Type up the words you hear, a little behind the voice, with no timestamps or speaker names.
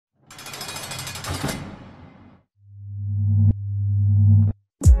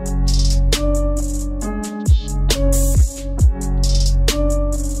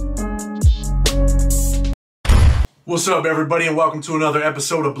What's up, everybody, and welcome to another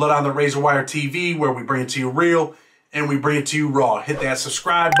episode of Blood on the Razor Wire TV, where we bring it to you real and we bring it to you raw. Hit that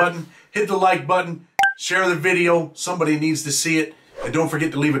subscribe button, hit the like button, share the video. Somebody needs to see it, and don't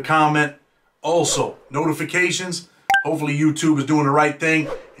forget to leave a comment. Also, notifications. Hopefully YouTube is doing the right thing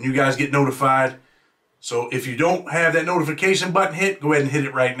and you guys get notified. So if you don't have that notification button hit, go ahead and hit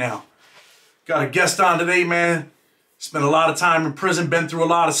it right now. Got a guest on today, man. Spent a lot of time in prison, been through a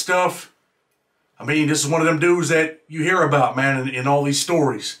lot of stuff. I mean, this is one of them dudes that you hear about, man, in all these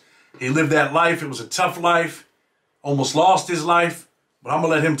stories. He lived that life. It was a tough life. Almost lost his life. But I'm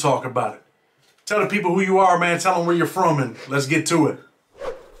going to let him talk about it. Tell the people who you are, man. Tell them where you're from, and let's get to it.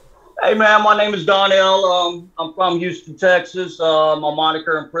 Hey, man, my name is Donnell. I'm from Houston, Texas. My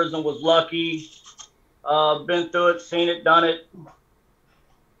moniker in prison was Lucky. Been through it, seen it, done it.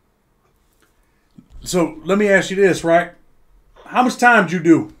 So let me ask you this, right? How much time did you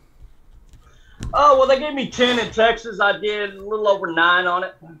do? Oh, well, they gave me 10 in Texas. I did a little over 9 on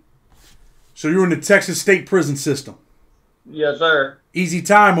it. So you were in the Texas state prison system? Yes, sir. Easy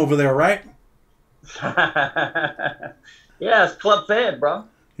time over there, right? Yeah, it's club fed, bro.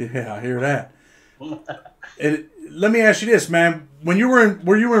 Yeah, I hear that. And let me ask you this, man. When you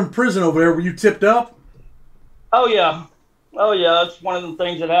were in prison over there, were you tipped up? Oh, yeah. Oh, yeah. It's one of the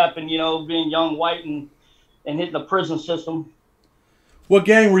things that happened, you know, being young, white, and hitting the prison system. What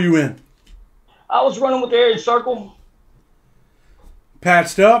gang were you in? I was running with the Aryan Circle.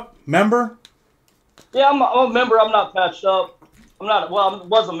 Patched up? Member? Yeah, I'm a member. I'm not patched up. I'm not. Well, I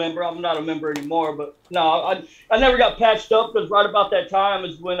was a member. I'm not a member anymore. But no, I never got patched up because right about that time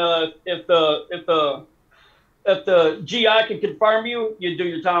is when if the GI can confirm you, you do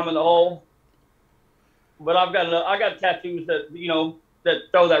your time in the hole. But I got tattoos that that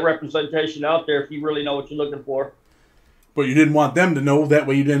throw that representation out there if you really know what you're looking for. But you didn't want them to know. That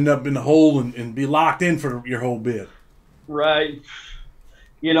way you'd end up in the hole and be locked in for your whole bit. Right.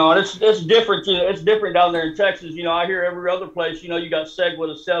 You know, and it's different. You know, it's different down there in Texas. You know, I hear every other place. You know, you got seg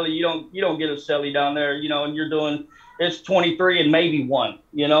with a celly. You don't get a celly down there. You know, and you're doing it's 23 and maybe 1.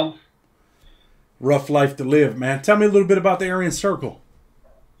 You know. Rough life to live, man. Tell me a little bit about the Aryan Circle.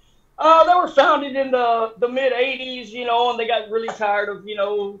 They were founded in the mid '80s, you know, and they got really tired of, you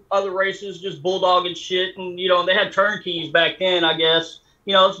know, other races just bulldogging shit. And, you know, they had turnkeys back then, I guess.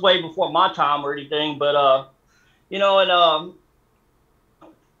 You know, it's way before my time or anything. But, you know, and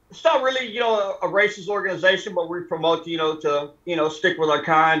it's not really, you know, a racist organization, but we promote, you know, to, you know, stick with our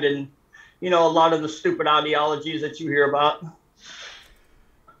kind and, you know, a lot of the stupid ideologies that you hear about.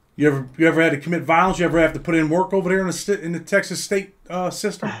 You ever had to commit violence? You ever have to put in work over there in the Texas state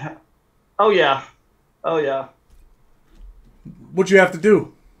system? Oh, yeah. Oh, yeah. What'd you have to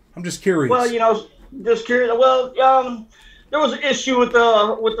do? I'm just curious. Well, you know, just curious. Well, there was an issue with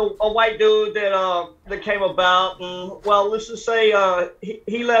a white dude that came about. And, well, let's just say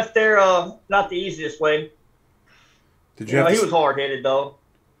he left there not the easiest way. Did you have he was hard-headed, though.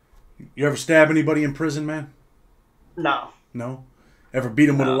 You ever stab anybody in prison, man? No. No? Ever beat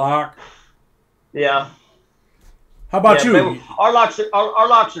him with a lock? Yeah. How about you? Our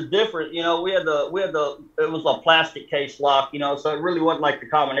locks are different. You know, we had the it was a plastic case lock. You know, so it really wasn't like the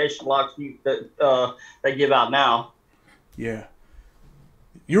combination locks that they give out now. Yeah.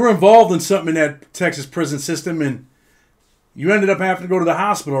 You were involved in something in that Texas prison system, and you ended up having to go to the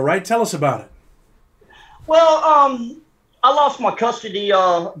hospital, right? Tell us about it. Well, I lost my custody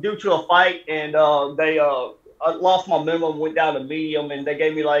due to a fight, and I lost my memo and went down to medium, and they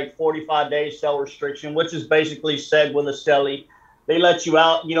gave me like 45 days cell restriction, which is basically seg with a celly. They let you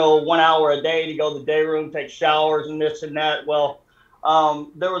out, you know, 1 hour a day to go to the day room, take showers and this and that. Well,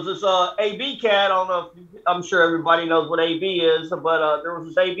 there was this AB cat. I don't know if I'm sure everybody knows what AB is, but there was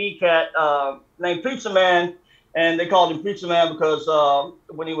this AB cat named Pizza Man, and they called him Pizza Man because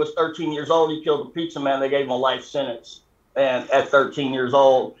when he was 13 years old, he killed a pizza man. They gave him a life sentence, and at 13 years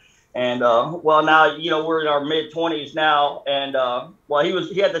old. And well, now you know we're in our mid-20s now, and well,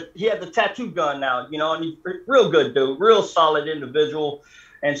 he had the tattoo gun now, you know, and he's a real good dude, real solid individual.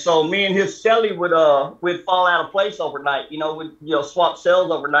 And so me and his celly would fall out of place overnight, you know, we'd swap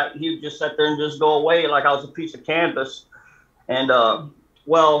cells overnight, and he would just sit there and just go away like I was a piece of canvas. And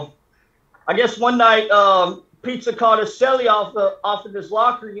well, I guess one night Pizza caught his celly off of this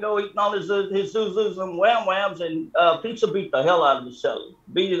locker, you know, eating on his Zuzus and Wham Whams, and Pizza beat the hell out of the celly.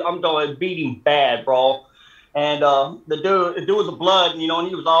 Beat him bad, bro. And the dude was a blood, you know, and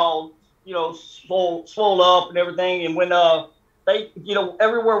he was all, you know, swole up and everything. And when they, you know,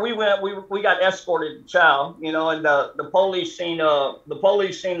 everywhere we went, we got escorted to chow, you know, and the police seen the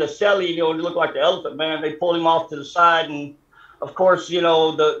celly, you know, and it looked like the Elephant Man. They pulled him off to the side and of course,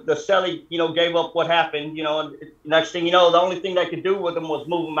 the celly, gave up what happened, and next thing you know, the only thing they could do with him was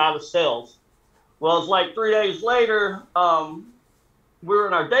move him out of cells. Well, it's like 3 days later, we were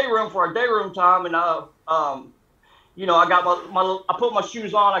in our day room for our day room time, and I got I put my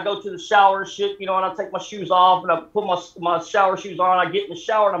shoes on, I go to the shower, shit, and I take my shoes off, and I put my shower shoes on, I get in the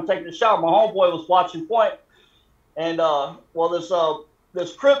shower, and I'm taking the shower. My homeboy was watching Point, and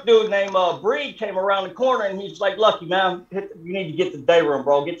this Crip dude named Breed came around the corner, and he's like, "Lucky, man, you need to get to the day room,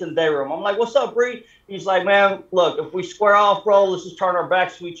 bro. Get to the day room." I'm like, "What's up, Breed?" He's like, "Man, look, if we square off, bro, let's just turn our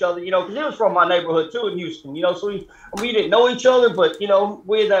backs to each other, because he was from my neighborhood too in Houston, so we didn't know each other, but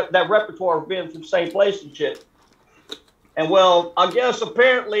we had that repertoire of being from the same place and shit." And well, I guess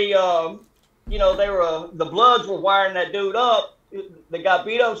apparently, the Bloods were wiring that dude up. They got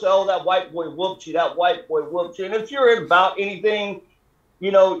beat up, so "Oh, that white boy whooped you. That white boy whooped you." And if you're in about anything,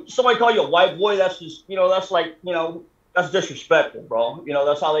 somebody call you a white boy, that's just, that's like, that's disrespectful, bro.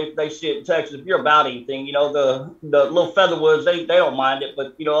 That's how they see it in Texas. If you're about anything, the little Featherwoods, they don't mind it.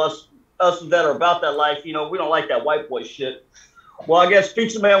 But, us that are about that life, we don't like that white boy shit. Well, I guess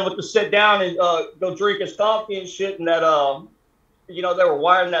Pizza Man went to sit down and go drink his coffee and shit. And that, they were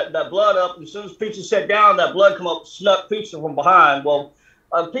wiring that blood up. And as soon as Pizza sat down, that blood come up, snuck Pizza from behind. Well,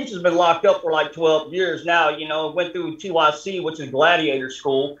 Pizza's been locked up for like 12 years now, went through TYC, which is gladiator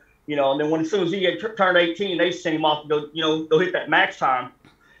school, and then as soon as he had turned 18, they sent him off to go hit that max time.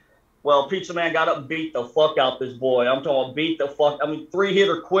 Well, Pizza Man got up and beat the fuck out this boy. I'm talking about beat the fuck. I mean,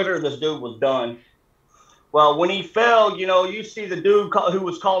 3-hitter quitter, this dude was done. Well, when he fell, you see the dude who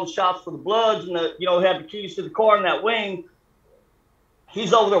was calling shots for the Bloods and had the keys to the car in that wing.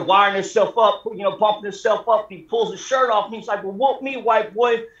 He's over there wiring himself up, pumping himself up. He pulls his shirt off, and he's like, "Well, whoop me, white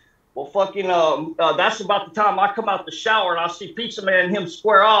boy." Well, fucking, that's about the time I come out the shower, and I see Pizza Man and him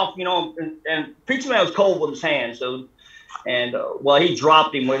square off, and Pizza Man was cold with his hands. So, and, he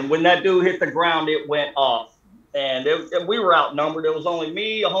dropped him. When that dude hit the ground, it went off. And we were outnumbered. It was only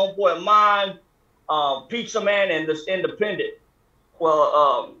me, a homeboy of mine, Pizza Man, and this independent.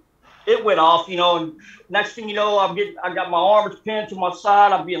 Well, it went off, and next thing you know, I got my arms pinned to my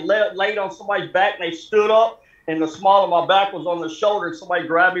side. I'm being laid on somebody's back, and they stood up, and the small of my back was on the shoulder, and somebody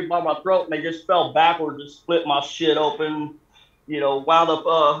grabbed me by my throat, and they just fell backwards and split my shit open. Wound up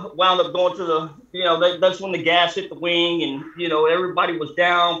going to the, that's when the gas hit the wing, and, everybody was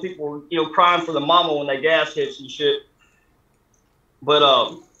down. People were, crying for the mama when the gas hits and shit. But,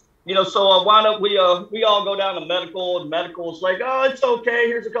 so I wound up, we all go down to medical, and medical's like, "Oh, it's okay.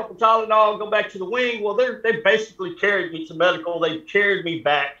 Here's a couple Tylenol. Go back to the wing." Well, they basically carried me to medical. They carried me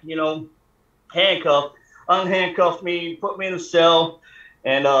back, handcuffed, unhandcuffed me, put me in a cell.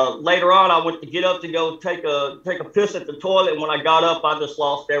 And later on, I went to get up to go take a piss at the toilet. And when I got up, I just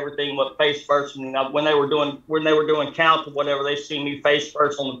lost everything, went face first. And when they were doing counts or whatever, they see me face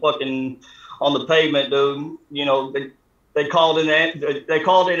first on the pavement, dude. They called in. They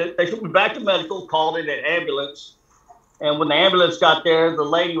took me back to medical. Called in an ambulance, and when the ambulance got there, the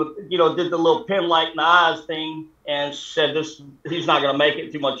lady, did the little pin light in the eyes thing, and said, he's not going to make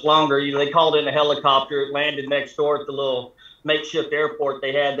it too much longer. They called in a helicopter. It landed next door at the little makeshift airport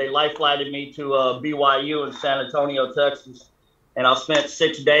they had. They life flighted me to BYU in San Antonio, Texas, and I spent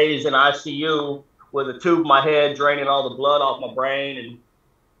 6 days in ICU with a tube in my head, draining all the blood off my brain. And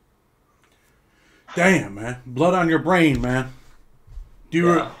damn, man. Blood on your brain, man. It's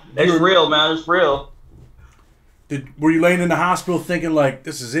real, man. It's real. Were you laying in the hospital thinking, like,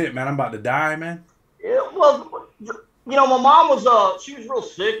 this is it, man, I'm about to die, man? Yeah, well, my mom was, she was real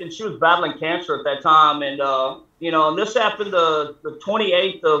sick, and she was battling cancer at that time. And, and this happened the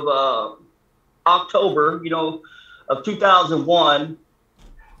 28th of October, of 2001.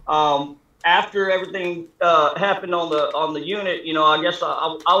 After everything happened on the unit, I guess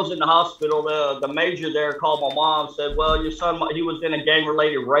I was in the hospital. The major there called my mom, said, "Well, your son, he was in a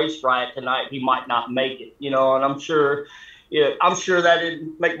gang-related race riot tonight. He might not make it." And I'm sure that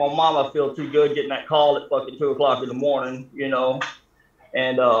didn't make my mama feel too good getting that call at fucking 2:00 in the morning.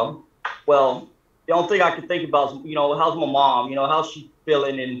 And well, the only thing I could think about is, how's my mom? How's she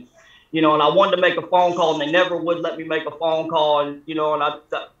feeling? And and I wanted to make a phone call, and they never would let me make a phone call. And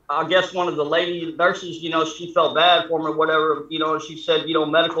and I guess one of the lady nurses, she felt bad for me or whatever, and she said,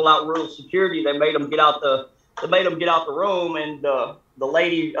 medical outruled security. They made them get out the room, and the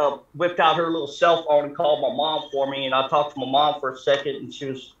lady whipped out her little cell phone and called my mom for me. And I talked to my mom for a second, and she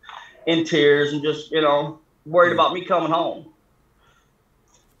was in tears and just, worried about me coming home.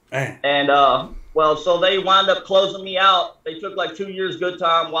 Man. And, well, so they wound up closing me out. They took like 2 years good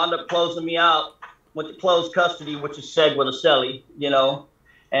time, wound up closing me out, went to closed custody, which is seg with a celly,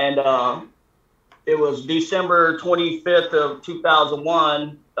 And It was December 25th of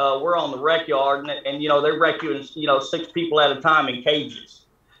 2001. We're on the rec yard, and you know, they wreck you in, you know, 6 people at a time in cages.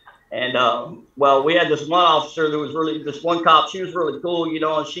 And well, we had this one officer that was really, this one cop, she was really cool, you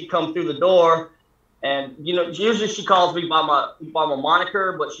know, and she come through the door, and you know, usually she calls me by my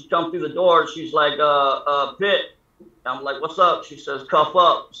moniker, but she come through the door and she's like, Pitt. I'm like, what's up? She says, cuff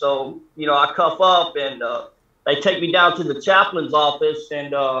up. So, you know, I cuff up, and they take me down to the chaplain's office,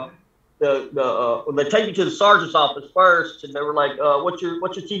 and they take me to the sergeant's office first, and they were like, what's your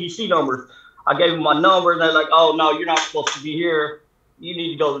TDC number? I gave them my number, and they're like, oh, no, you're not supposed to be here. You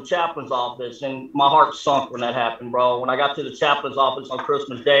need to go to the chaplain's office. And my heart sunk when that happened, bro. When I got to the chaplain's office on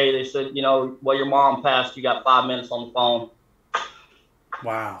Christmas Day, they said, you know, well, your mom passed. You got 5 minutes on the phone.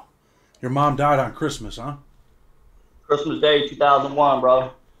 Wow. Your mom died on Christmas, huh? Christmas Day, 2001,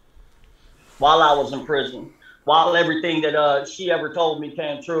 bro. While I was in prison. While everything that she ever told me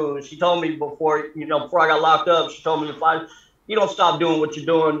came true. She told me before I got locked up, she told me, if you don't stop doing what you're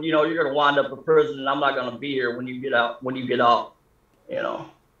doing, you know, you're going to wind up in prison, and I'm not going to be here when you get out, you know.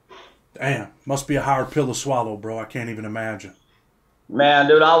 Damn, must be a hard pill to swallow, bro. I can't even imagine. Man,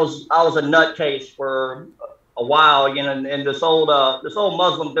 dude, I was a nutcase for a while, you know, and this old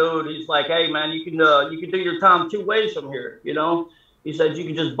Muslim dude, he's like, hey man, you can do your time 2 ways from here, you know. He said you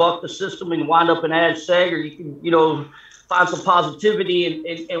can just buck the system and wind up in ad seg, or you can, you know, find some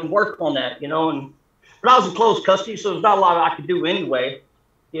positivity and work on that, you know. And but I was in close custody, so there's not a lot I could do anyway,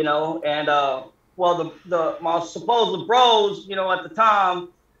 you know. And well, my supposed bros, you know, at the time,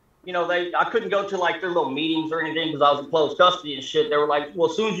 you know, I couldn't go to like their little meetings or anything because I was in close custody and shit. They were like, well,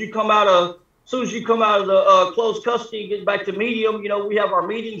 as soon as you come out of the closed custody and get back to medium, you know, we have our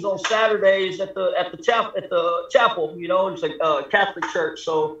meetings on Saturdays at the chapel, you know, it's like Catholic church.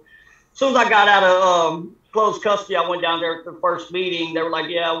 So as soon as I got out of closed custody, I went down there at the first meeting. They were like,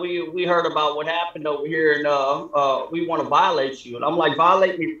 yeah, we heard about what happened over here, and we want to violate you. And I'm like,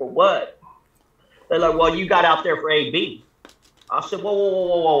 violate me for what? They're like, well, you got out there for AB. I said,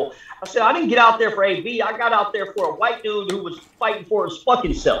 whoa. I said, I didn't get out there for AB. I got out there for a white dude who was fighting for his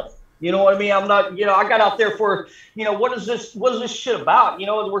fucking self. You know what I mean? I'm not, you know, I got out there for, you know, what is this shit about? You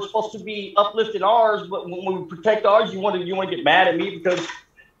know, we're supposed to be uplifting ours, but when we protect ours, you want to get mad at me because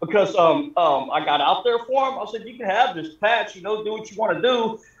I got out there for him. I said, you can have this patch, you know, do what you want to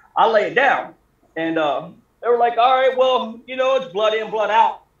do. I'll lay it down. And they were like, all right, well, you know, it's blood in, blood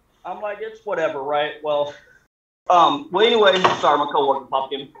out. I'm like, it's whatever, right? Well, anyway, sorry, my coworker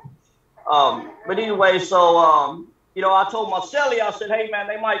popped in. But anyway, so, you know, I told my cellie, I said, hey, man,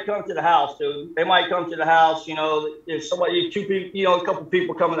 they might come to the house, dude. They might come to the house. You know, if somebody, 2 people, you know, a couple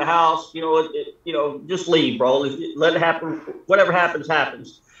people come in the house, you know, just leave, bro. Let it happen. Whatever happens,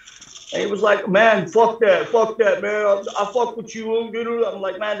 happens. And he was like, man, fuck that, man. I fuck with you. I'm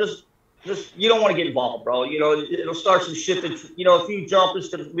like, man, just you don't want to get involved, bro. You know, it'll start some shit that, you know, if you jump, it's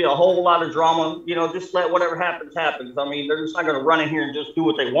going to be a whole lot of drama. You know, just let whatever happens, happens. I mean, they're just not going to run in here and just do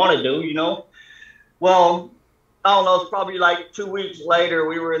what they want to do, you know. Well, I don't know, it's probably like 2 weeks later,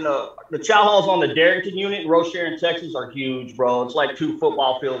 we were in the chow halls on the Darrington unit in Roche Sharon, Texas are huge, bro. It's like 2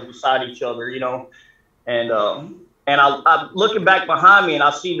 football fields beside each other, you know. And I'm looking back behind me, and I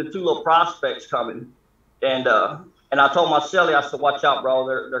see the 2 little prospects coming. And I told my cellie, I said, watch out, bro,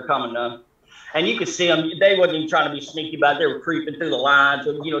 they're coming now. And you could see them. They wasn't even trying to be sneaky about it. They were creeping through the lines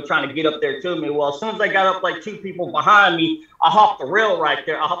and, you know, trying to get up there to me. Well, as soon as they got up like 2 people behind me, I hopped the rail right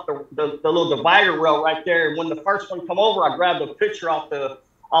there. I hopped the little divider rail right there. And when the first one come over, I grabbed a pitcher off the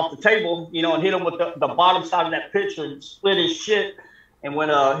table, you know, and hit him with the bottom side of that pitcher and split his shit. And when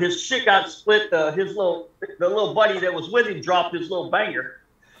his shit got split, the little buddy that was with him dropped his little banger.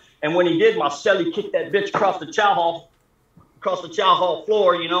 And when he did, my cellie kicked that bitch across the chow hall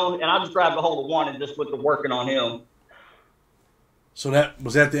floor, you know, and I just grabbed a hold of one and just went to working on him. So that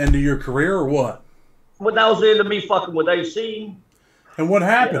was at the end of your career or what? Well, that was the end of me fucking with AC. And what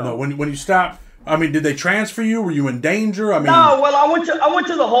happened though when you stopped? I mean, did they transfer you? Were you in danger? I mean, no. Well, I went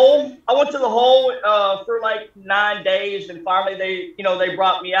to the hole. I went to the hole for like 9 days, and finally they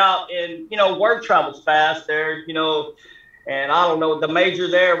brought me out. And you know, word travels fast there, you know. And I don't know, the major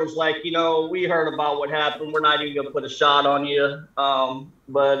there was like, you know, we heard about what happened. We're not even going to put a shot on you.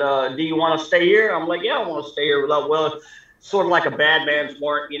 But do you want to stay here? I'm like, yeah, I want to stay here. Well, sort of like a bad man's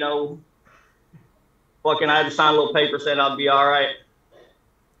warrant, you know. Fucking, I had to sign a little paper saying I'd be all right.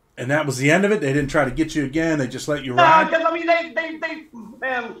 And that was the end of it? They didn't try to get you again? They just let you ride? No, because, I mean, they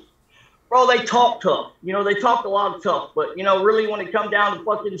man, bro, they talk tough. You know, they talk a lot of tough. But, you know, really when it come down to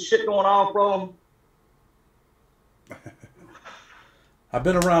fucking shit going on, bro, I've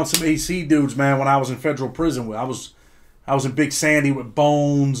been around some AC dudes, man, when I was in federal prison. I was in Big Sandy with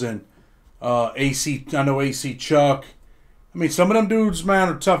Bones and AC, I know AC Chuck. I mean, some of them dudes, man,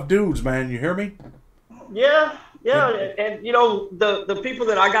 are tough dudes, man. You hear me? Yeah, yeah, and you know the people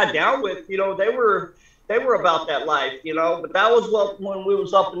that I got down with, you know, they were about that life, you know. But that was when we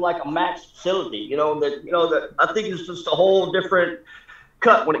was up in like a max facility, you know. That I think it's just a whole different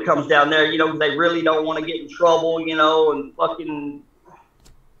cut when it comes down there, you know. They really don't want to get in trouble, you know, and fucking.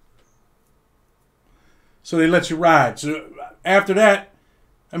 So they let you ride. So after that,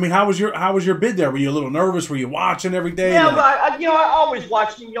 I mean, how was your bid there? Were you a little nervous? Were you watching every day? Yeah, but I always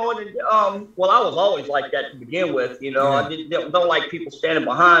watched, you know, and well, I was always like that to begin with, you know. Yeah. I don't like people standing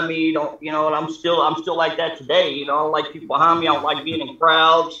behind me, don't, you know, and I'm still like that today, you know. I don't like people behind me. I don't like being in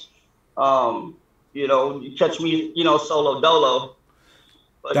crowds. You know, you catch me, you know, solo dolo.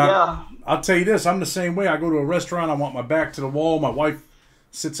 But now, yeah, I'll tell you this: I'm the same way. I go to a restaurant, I want my back to the wall. My wife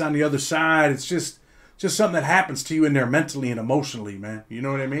sits on the other side. It's just something that happens to you in there mentally and emotionally, man. You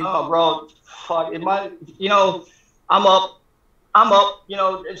know what I mean? Oh, bro, fuck. You know, I'm up. You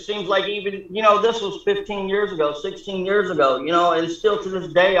know, it seems like even, you know, this was 15 years ago, 16 years ago, you know, and still to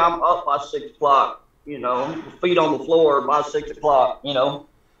this day, I'm up by 6 o'clock, you know, feet on the floor by 6 o'clock, you know.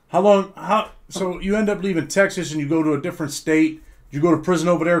 So you end up leaving Texas and you go to a different state. Did you go to prison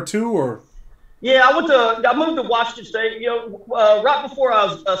over there too, or? Yeah, I moved to Washington State. You know, right before I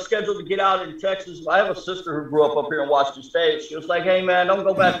was scheduled to get out in Texas, I have a sister who grew up here in Washington State. She was like, "Hey, man, don't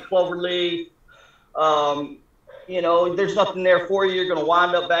go back to Cloverleaf. You know, there's nothing there for you. You're going to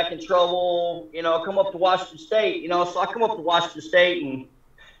wind up back in trouble. You know, come up to Washington State." You know, so I come up to Washington State, and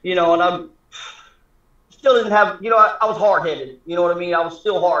you know, and I still didn't have. You know, I was hard headed. You know what I mean? I was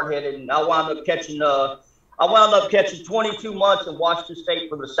still hard headed, and I wound up catching 22 months in Washington State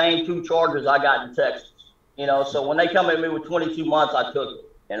for the same 2 charges I got in Texas. You know, so when they come at me with 22 months, I took it.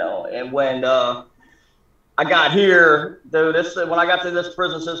 You know, and when I got here, dude, when I got to this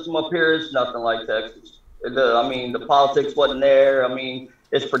prison system up here, it's nothing like Texas. I mean, the politics wasn't there. I mean,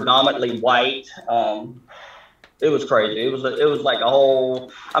 it's predominantly white. It was crazy. It was like a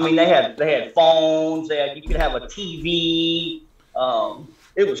whole. I mean, they had phones. You could have a TV.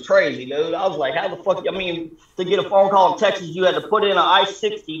 It was crazy, dude. I was like, how the fuck? I mean, to get a phone call in Texas, you had to put in an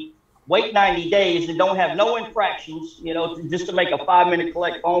I-60, wait 90 days, and don't have no infractions, you know, just to make a 5-minute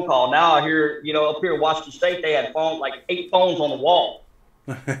collect phone call. Now I hear, you know, up here in Washington State, they had phones, like 8 phones on the wall.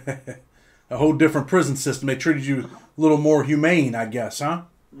 A whole different prison system. They treated you a little more humane, I guess, huh?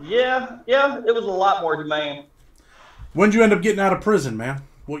 Yeah, it was a lot more humane. When did you end up getting out of prison, man?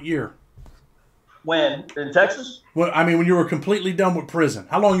 What year? When? In Texas? Well, I mean, when you were completely done with prison.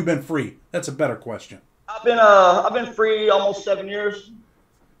 How long you been free? That's a better question. I've been free almost 7 years.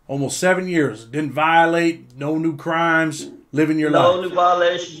 Almost 7 years. Didn't violate, no new crimes, living your life. No new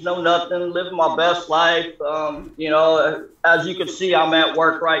violations, no nothing. Living my best life. You know, as you can see, I'm at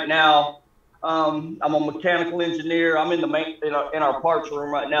work right now. I'm a mechanical engineer. I'm in our parts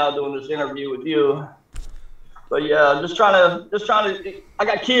room right now doing this interview with you. But yeah, just trying to. I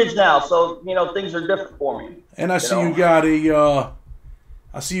got kids now, so you know things are different for me. And I see you got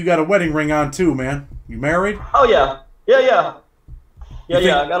a wedding ring on too, man. You married? Oh yeah.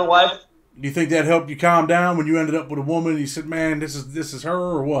 I got a wife. Do you think that helped you calm down when you ended up with a woman? And you said, "Man, this is her,"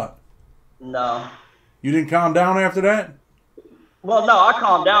 or what? No. You didn't calm down after that? Well, no, I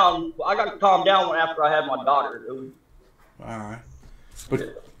calmed down. I got calmed down after I had my daughter. All right,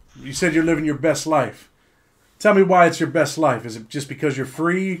 but you said you're living your best life. Tell me why it's your best life. Is it just because you're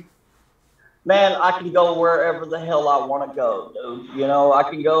free? Man, I can go wherever the hell I want to go, dude. You know, I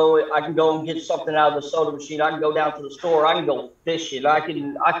can go and get something out of the soda machine. I can go down to the store. I can go fishing. I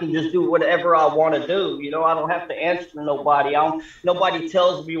can just do whatever I want to do. You know, I don't have to answer to nobody. Nobody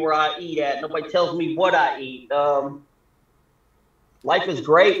tells me where I eat at. Nobody tells me what I eat. Life is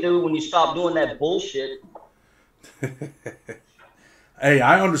great, dude, when you stop doing that bullshit. Hey,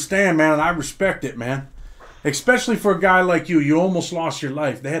 I understand, man, and I respect it, man. Especially for a guy like you. You almost lost your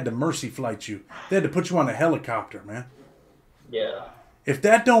life. They had to mercy flight you. They had to put you on a helicopter, man. Yeah. If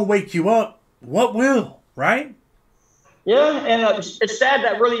that don't wake you up, what will, right? Yeah, and it's sad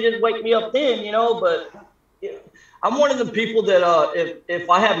that really didn't wake me up then, you know, but I'm one of the people that if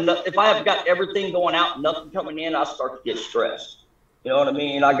I have got everything going out and nothing coming in, I start to get stressed. You know what I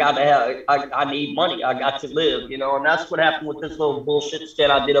mean? I need money. I got to live, you know, and that's what happened with this little bullshit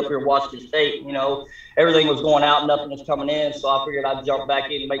stint I did up here in Washington State. You know, everything was going out, nothing was coming in. So I figured I'd jump back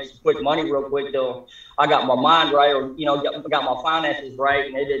in and make some quick money real quick till I got my mind right, or, you know, got my finances right.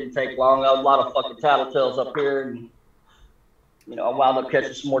 And it didn't take long. I was a lot of fucking tattletales up here. And, you know, I wound up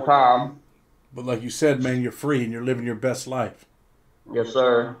catching some more time. But like you said, man, you're free and you're living your best life. Yes,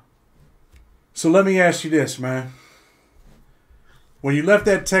 sir. So let me ask you this, man. when you left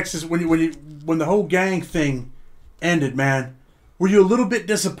that Texas, when the whole gang thing ended, man, were you a little bit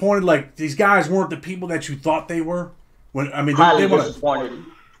disappointed? Like these guys weren't the people that you thought they were. When I mean, highly disappointed,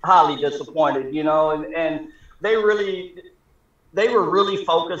 highly disappointed. You know, and they were really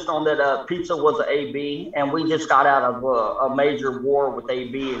focused on that pizza was an AB, and we just got out of a major war with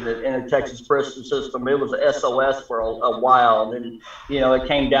AB in the Texas prison system. It was a SOS for a while, and you know it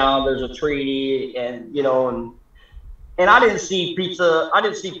came down. There's a treaty, and you know, and I didn't see pizza. I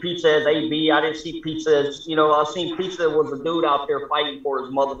didn't see pizza as AB. I didn't see pizza as, you know, I seen pizza was a dude out there fighting for his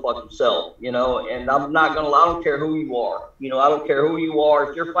motherfucking self, you know. And I'm not gonna lie, I don't care who you are. You know, I don't care who you are.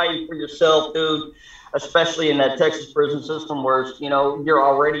 If you're fighting for yourself, dude, especially in that Texas prison system where, you know, you're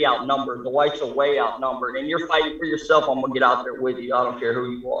already outnumbered. The whites are way outnumbered, and you're fighting for yourself. I'm gonna get out there with you. I don't care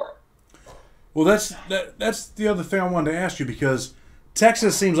who you are. Well, that's the other thing I wanted to ask you, because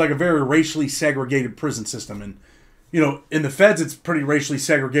Texas seems like a very racially segregated prison system, and you know, in the feds, it's pretty racially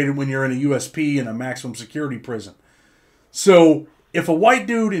segregated when you're in a USP and a maximum security prison. So if a white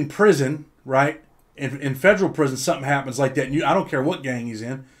dude in prison, right, in federal prison, something happens like that, and I don't care what gang he's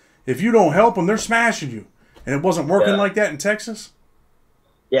in, if you don't help them, they're smashing you. And it wasn't working like that in Texas?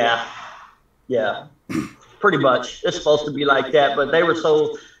 Yeah. Yeah. Pretty much. It's supposed to be like that, but they were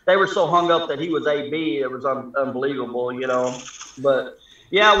so hung up that he was AB, it was unbelievable, you know. But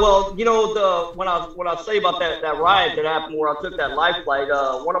yeah, well, you know, when I say about that riot that happened where I took that life flight,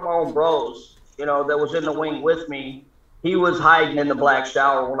 one of my own bros, you know, that was in the wing with me, he was hiding in the black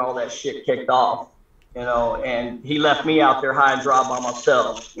shower when all that shit kicked off, you know, and he left me out there high and dry by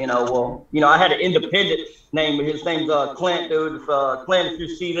myself, you know. Well, you know, I had an independent name. His name's Clint, dude. Clint, if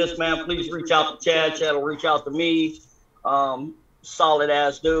you see this, man, please reach out to Chad. Chad will reach out to me. Solid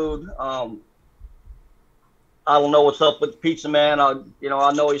ass dude. I don't know what's up with the pizza man. I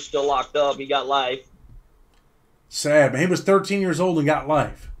know he's still locked up. He got life. Sad, man. He was 13 years old and got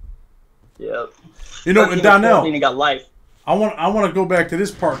life. Yeah. You know, and Donnell, he got life. I want to go back to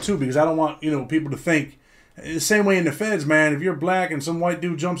this part too, because I don't want, you know, people to think the same way in the feds, man. If you're black and some white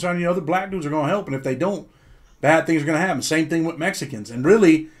dude jumps on you, other black dudes are going to help, and if they don't, bad things are going to happen. Same thing with Mexicans. And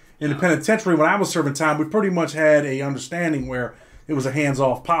really, in the penitentiary, when I was serving time, we pretty much had a understanding where it was a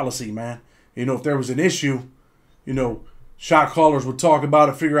hands-off policy, man. You know, if there was an issue, you know, shot callers would talk about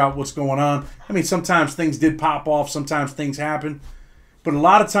it, figure out what's going on. I mean, sometimes things did pop off, sometimes things happen. But a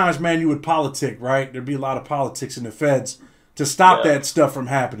lot of times, man, you would politic, right? There'd be a lot of politics in the feds to stop that stuff from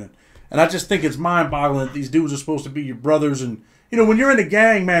happening. And I just think it's mind-boggling that these dudes are supposed to be your brothers. And, you know, when you're in a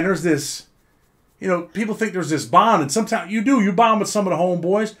gang, man, there's this, you know, people think there's this bond. And sometimes you do. You bond with some of the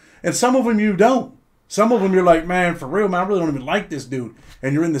homeboys. And some of them you don't. Some of them you're like, man, for real, man, I really don't even like this dude.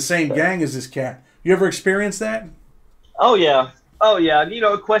 And you're in the same gang as this cat. You ever experienced that? Oh, yeah. Oh, yeah. You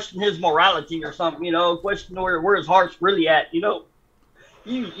know, question his morality or something, you know, question where his heart's really at, you know.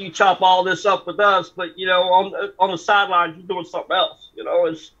 You chop all this up with us, but, you know, on the sidelines, you're doing something else, you know.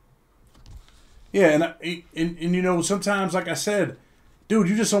 It's... Yeah, and you know, sometimes, like I said, dude,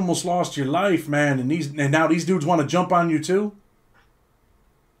 you just almost lost your life, man, and now these dudes want to jump on you too?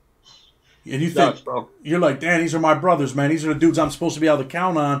 And you think, you're like, damn, these are my brothers, man. These are the dudes I'm supposed to be able to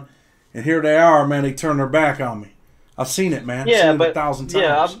count on. And here they are, man. They turn their back on me. I've seen it, man. Yeah, I've seen but it 1,000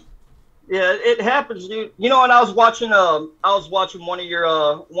 times. Yeah, it happens, dude. You know, and I was watching one of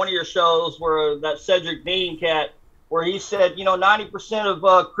your shows where that Cedric Dean cat, where he said, you know, 90%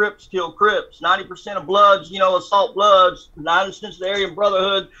 of Crips kill Crips, 90% of Bloods, you know, assault Bloods, 90% of the Aryan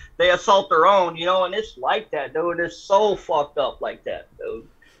Brotherhood, they assault their own, you know, and it's like that, dude. It's so fucked up like that, dude.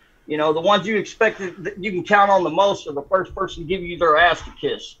 You know, the ones you expect that you can count on the most are the first person to give you their ass to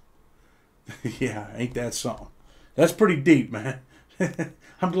kiss. Yeah, ain't that something? That's pretty deep, man.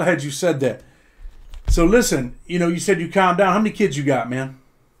 I'm glad you said that. So listen, you know, you said you calmed down. How many kids you got, man?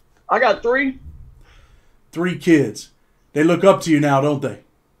 I got 3. 3 kids. They look up to you now, don't they?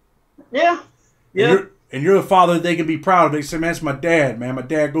 Yeah. Yeah. And you're the father that they can be proud of. They say, man, it's my dad, man. My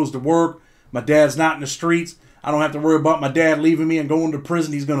dad goes to work. My dad's not in the streets. I don't have to worry about my dad leaving me and going to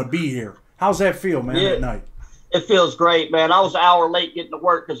prison. He's going to be here. How's that feel, man, at night? It feels great, man. I was an hour late getting to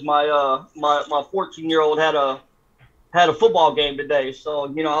work because my 14-year-old had a football game today. So,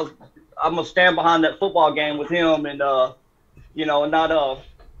 you know, I'm going to stand behind that football game with him and, you know, and not,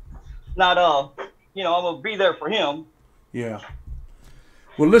 you know, I'm going to be there for him. Yeah.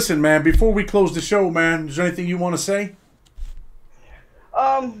 Well, listen, man, before we close the show, man, is there anything you want to say?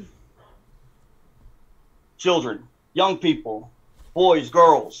 Children, young people, boys,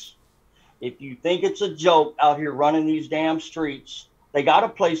 girls, if you think it's a joke out here running these damn streets, they got a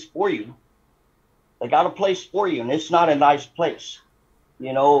place for you. They got a place for you, and it's not a nice place.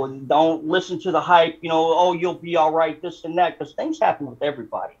 You know, don't listen to the hype, you know, oh, you'll be all right, this and that, because things happen with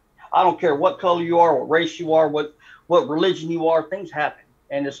everybody. I don't care what color you are, what race you are, what religion you are, things happen.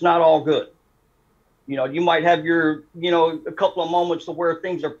 And it's not all good. You know, you might have your, you know, a couple of moments to where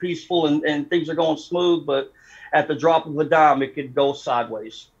things are peaceful and things are going smooth, but at the drop of a dime, it could go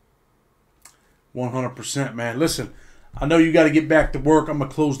sideways. 100%, man. Listen, I know you got to get back to work. I'm going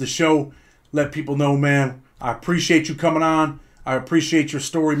to close the show. Let people know, man, I appreciate you coming on. I appreciate your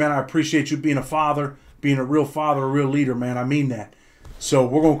story, man. I appreciate you being a father, being a real father, a real leader, man. I mean that. So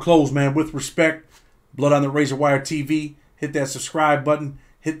we're going to close, man, with respect. Blood on the Razor Wire TV. Hit that subscribe button.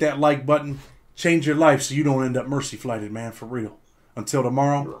 Hit that like button. Change your life so you don't end up mercy flighted, man, for real. Until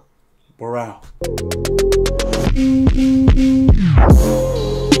tomorrow, we're out.